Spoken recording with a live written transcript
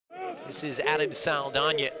This is Adam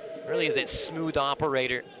Saldana. Really is that smooth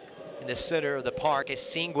operator in the center of the park.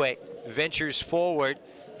 Isingwe ventures forward,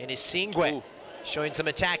 and Isingwe showing some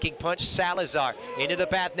attacking punch. Salazar into the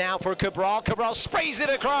path now for Cabral. Cabral sprays it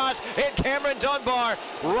across, and Cameron Dunbar,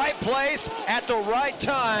 right place at the right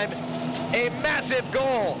time. A massive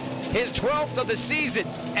goal, his 12th of the season,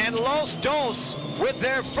 and Los Dos with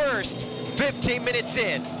their first 15 minutes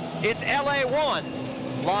in. It's LA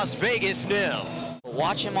 1, Las Vegas 0.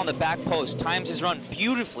 Watch him on the back post, times his run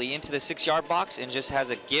beautifully into the 6-yard box and just has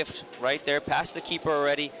a gift right there, past the keeper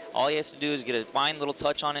already. All he has to do is get a fine little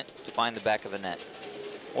touch on it to find the back of the net.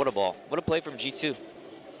 What a ball. What a play from G2.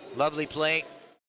 Lovely play